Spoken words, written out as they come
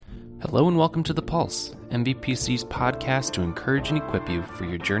Hello and welcome to The Pulse, MVPC's podcast to encourage and equip you for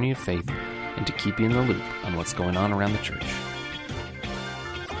your journey of faith and to keep you in the loop on what's going on around the church.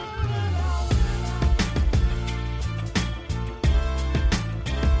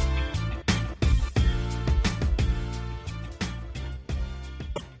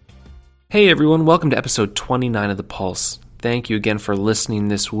 Hey everyone, welcome to episode 29 of The Pulse. Thank you again for listening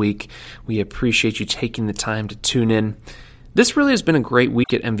this week. We appreciate you taking the time to tune in. This really has been a great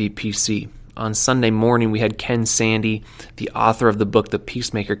week at MVPC. On Sunday morning, we had Ken Sande, the author of the book The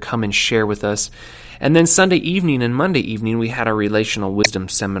Peacemaker, come and share with us. And then Sunday evening and Monday evening, we had our Relational Wisdom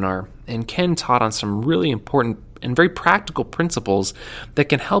Seminar. And Ken taught on some really important and very practical principles that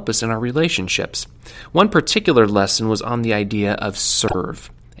can help us in our relationships. One particular lesson was on the idea of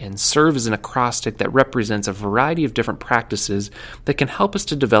serve. And serve is an acrostic that represents a variety of different practices that can help us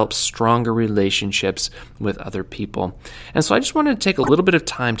to develop stronger relationships with other people. And so I just wanted to take a little bit of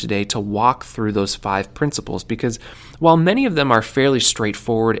time today to walk through those 5 principles, because while many of them are fairly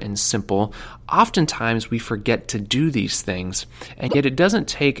straightforward and simple, oftentimes we forget to do these things, and yet it doesn't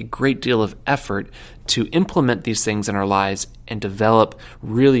take a great deal of effort to implement these things in our lives and develop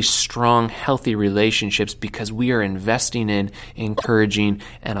really strong, healthy relationships because we are investing in encouraging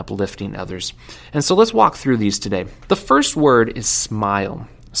and uplifting others. And so let's walk through these today. The first word is smile.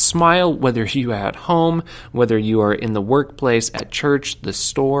 Smile whether you are at home, whether you are in the workplace, at church, the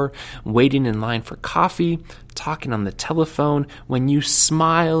store, waiting in line for coffee, talking on the telephone. When you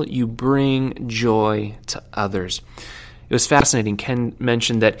smile, you bring joy to others. It was fascinating. Ken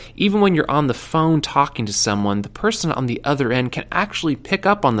mentioned that even when you're on the phone talking to someone, the person on the other end can actually pick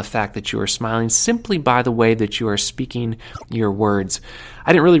up on the fact that you are smiling simply by the way that you are speaking your words.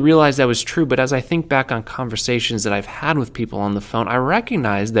 I didn't really realize that was true, but as I think back on conversations that I've had with people on the phone, I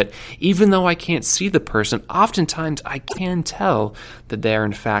recognize that even though I can't see the person, oftentimes I can tell that they are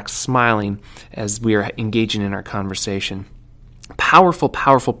in fact smiling as we are engaging in our conversation. Powerful,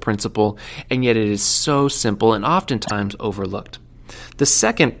 powerful principle, and yet it is so simple and oftentimes overlooked. The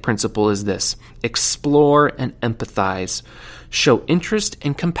second principle is this: explore and empathize. Show interest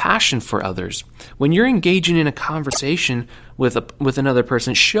and compassion for others. When you're engaging in a conversation with another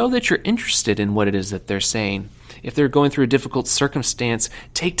person, show that you're interested in what it is that they're saying. If they're going through a difficult circumstance,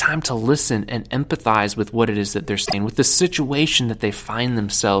 take time to listen and empathize with what it is that they're saying, with the situation that they find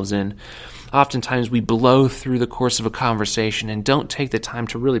themselves in. Oftentimes we blow through the course of a conversation and don't take the time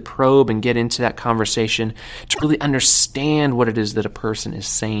to really probe and get into that conversation to really understand what it is that a person is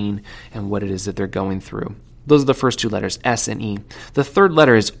saying and what it is that they're going through. Those are the first 2 letters, S and E. The third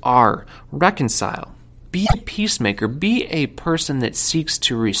letter is R, reconcile. Be a peacemaker. Be a person that seeks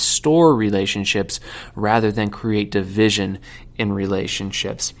to restore relationships rather than create division in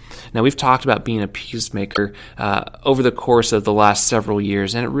relationships. Now, we've talked about being a peacemaker over the course of the last several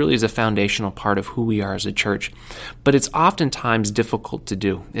years, and it really is a foundational part of who we are as a church. But it's oftentimes difficult to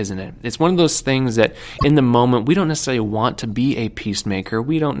do, isn't it? It's one of those things that in the moment, we don't necessarily want to be a peacemaker.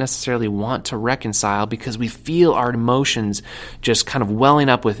 We don't necessarily want to reconcile because we feel our emotions just kind of welling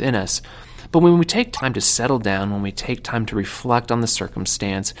up within us. But when we take time to settle down, when we take time to reflect on the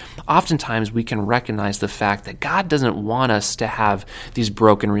circumstance, oftentimes we can recognize the fact that God doesn't want us to have these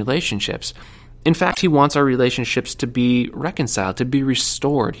broken relationships. In fact, He wants our relationships to be reconciled, to be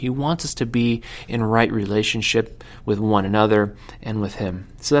restored. He wants us to be in right relationship with one another and with Him.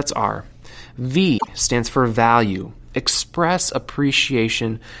 So that's R. V stands for value. Express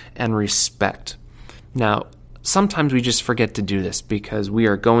appreciation and respect. Now, sometimes we just forget to do this because we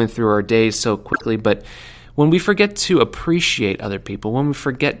are going through our days so quickly, but when we forget to appreciate other people, when we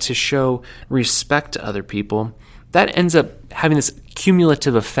forget to show respect to other people, that ends up having this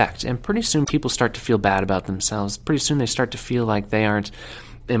cumulative effect, and pretty soon people start to feel bad about themselves. Pretty soon they start to feel like they aren't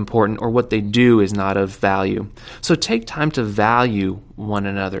important or what they do is not of value. So take time to value one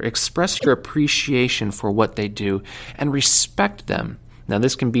another, express your appreciation for what they do, and respect them. Now,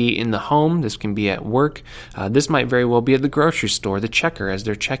 this can be in the home, this can be at work, this might very well be at the grocery store, the checker, as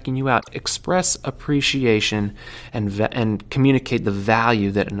they're checking you out. Express appreciation and communicate the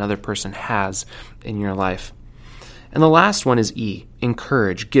value that another person has in your life. And the last one is E,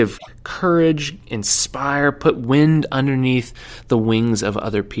 encourage. Give courage, inspire, put wind underneath the wings of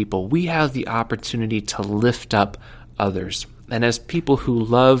other people. We have the opportunity to lift up others. And as people who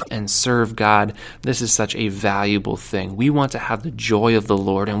love and serve God, this is such a valuable thing. We want to have the joy of the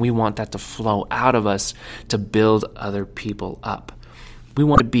Lord, and we want that to flow out of us to build other people up. We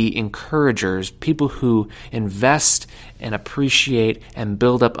want to be encouragers, people who invest and appreciate and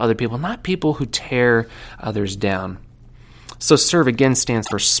build up other people, not people who tear others down. So serve again stands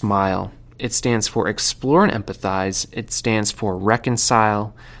for smile. It stands for explore and empathize. It stands for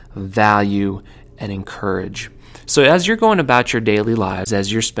reconcile, value, and encourage. So as you're going about your daily lives,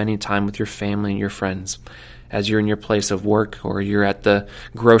 as you're spending time with your family and your friends, as you're in your place of work or you're at the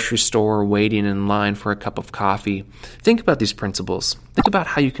grocery store waiting in line for a cup of coffee, think about these principles. Think about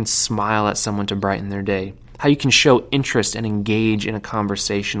how you can smile at someone to brighten their day, how you can show interest and engage in a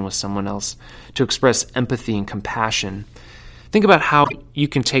conversation with someone else, to express empathy and compassion. Think about how you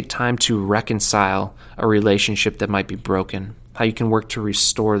can take time to reconcile a relationship that might be broken, how you can work to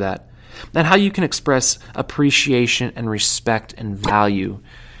restore that, and how you can express appreciation and respect and value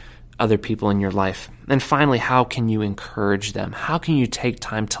other people in your life. And finally, how can you encourage them? How can you take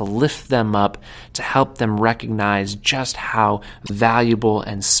time to lift them up, to help them recognize just how valuable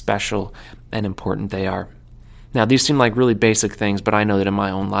and special and important they are? Now, these seem like really basic things, but I know that in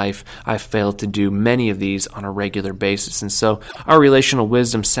my own life, I've failed to do many of these on a regular basis. And so our Relational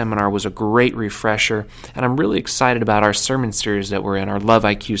Wisdom Seminar was a great refresher, and I'm really excited about our sermon series that we're in, our Love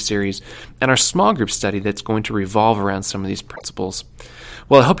IQ series, and our small group study that's going to revolve around some of these principles.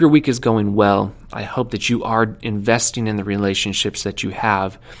 Well, I hope your week is going well. I hope that you are investing in the relationships that you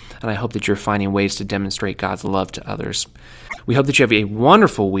have, and I hope that you're finding ways to demonstrate God's love to others. We hope that you have a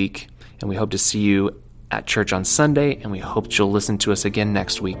wonderful week, and we hope to see you at church on Sunday, and we hope that you'll listen to us again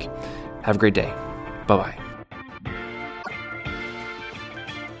next week. Have a great day. Bye-bye.